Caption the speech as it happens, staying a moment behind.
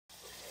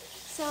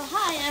So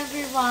hi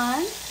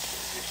everyone,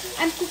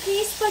 I'm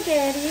cooking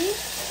spaghetti.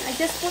 I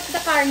just put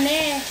the carne,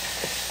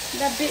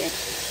 the beef.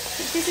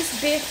 This is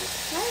beef.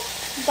 Ay,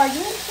 ba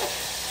yun?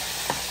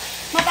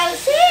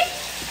 Matalsik!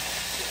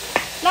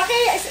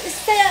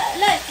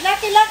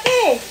 Lucky,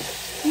 lucky!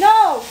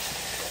 No!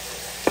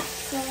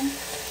 So,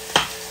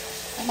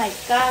 oh my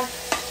God.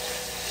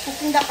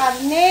 Cooking the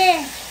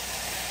carne.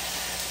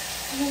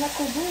 Ano na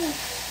ko do?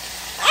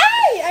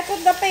 Ay! I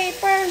put the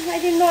paper. I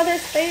didn't know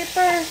there's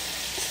paper.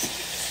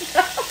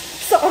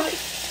 Sorry.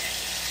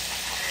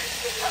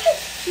 Ay,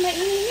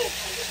 mainit.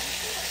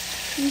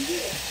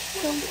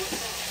 So,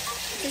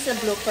 this is a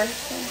blooper.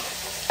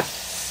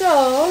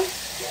 So,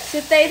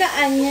 saute the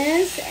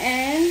onions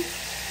and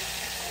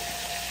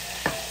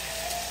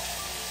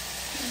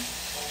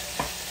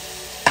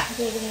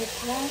giving it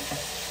right.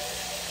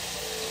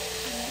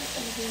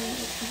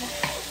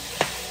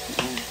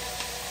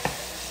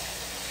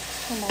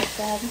 Oh my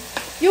God.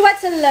 You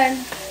watch and learn.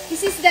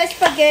 This is the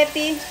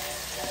spaghetti.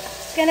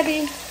 It's gonna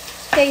be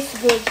taste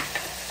good.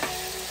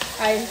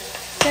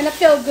 It's gonna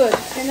feel good.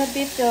 It's gonna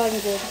be feeling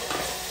good.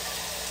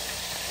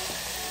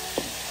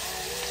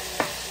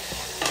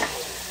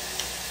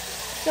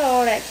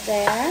 So right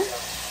there.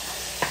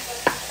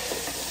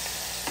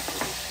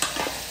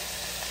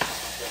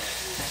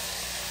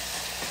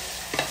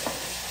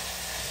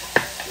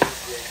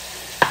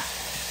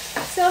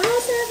 So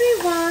how's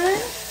everyone?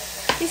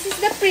 This is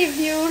the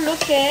preview.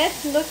 Look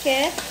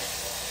at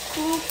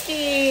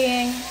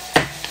cooking.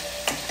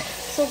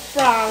 So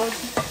proud.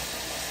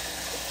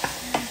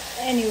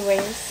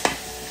 Anyways,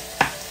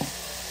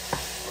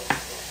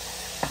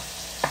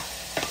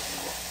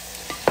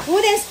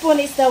 wooden spoon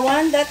is the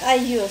one that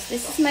I use.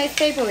 This is my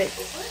favorite.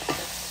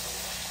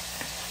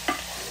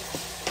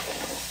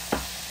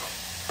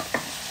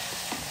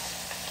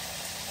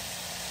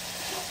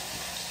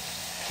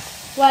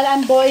 While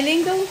I'm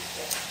boiling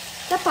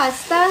the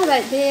pasta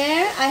right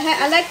there,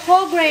 I like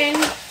whole grain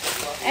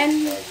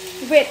and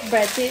wheat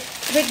bread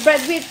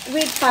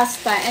with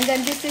pasta, and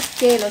then this is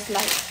jelos,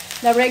 like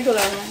the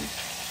regular one.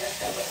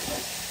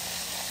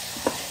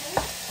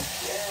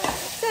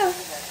 So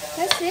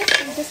that's it.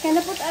 I'm just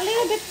gonna put a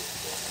little bit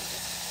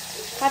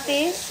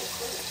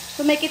patis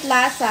to make it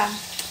lasa.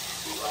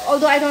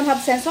 Although I don't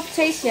have sense of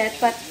taste yet,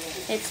 but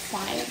it's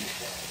fine.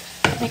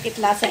 Make it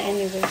lasa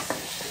anyways.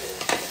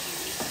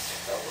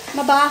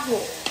 Mabaho.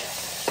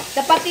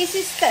 The patis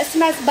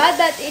smells bad,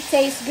 but it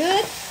tastes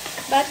good.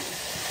 But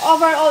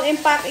overall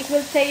impact, it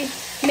will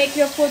make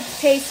your food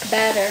taste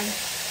better.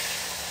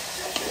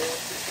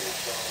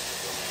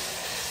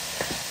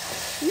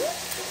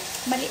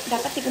 Mali,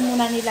 dapat di ko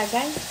muna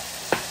nilagay.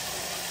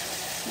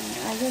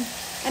 Ayun.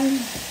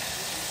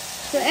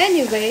 So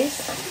anyways,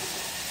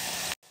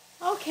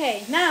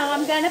 okay, now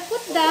I'm gonna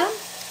put the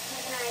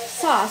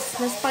sauce,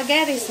 the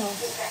spaghetti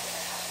sauce.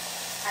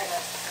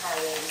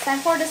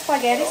 Time for the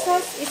spaghetti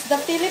sauce. It's the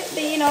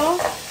Filipino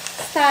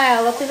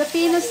style, the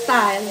Filipino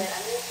style.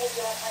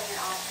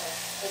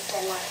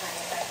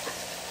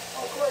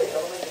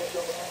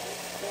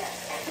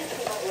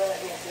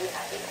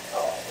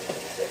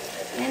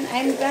 And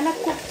I'm gonna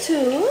cook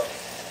too.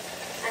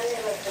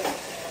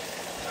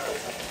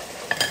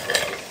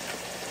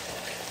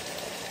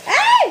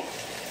 Ay!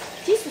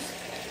 Jesus!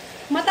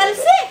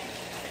 Matalsik!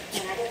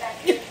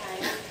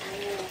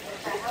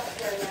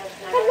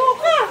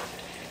 Kaloka!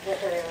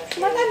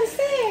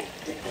 Matalsik!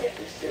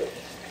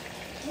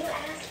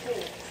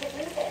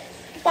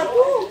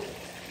 Pato!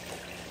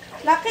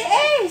 Lucky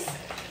Ace!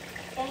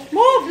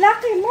 Move!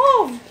 Lucky,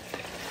 move!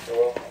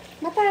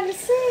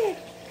 Matalsik!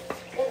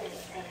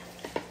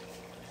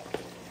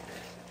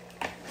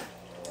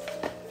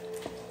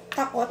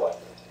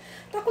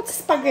 Takot sa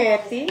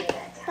spaghetti.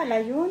 Pala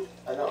yun.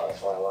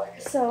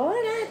 So,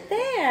 right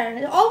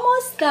there.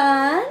 Almost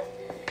done.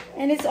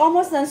 And it's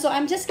almost done. So,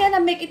 I'm just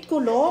gonna make it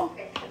kulo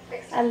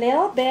a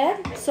little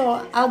bit.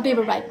 So, I'll be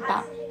right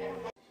back.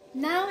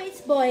 Now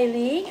it's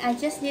boiling. I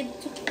just need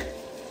to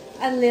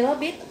a little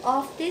bit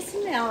of this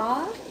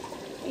milk.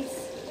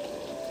 It's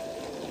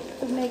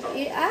to make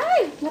it.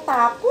 Ay!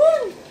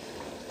 Natapon!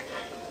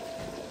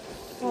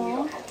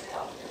 So,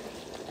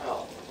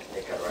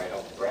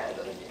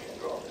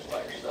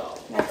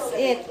 that's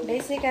it.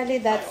 Basically,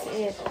 that's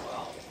it.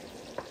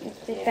 It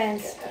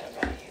depends.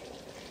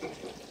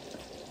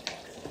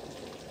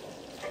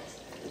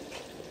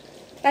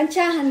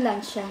 Tansyahan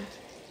lang siya.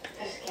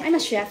 I'm a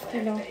chef,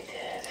 you know.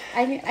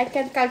 I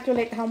can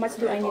calculate how much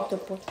do I need to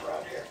put.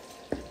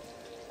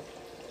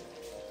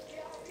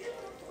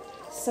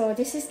 So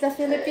this is the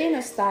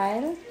Filipino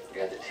style.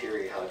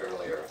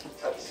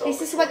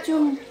 This is what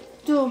you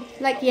do,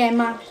 like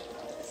yema.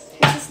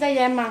 This is the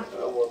yema.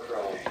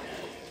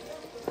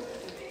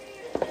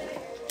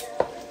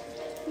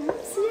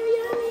 So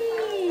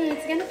yummy!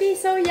 It's gonna be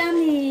so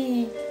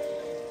yummy.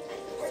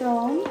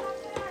 So,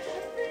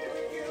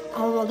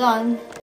 all done.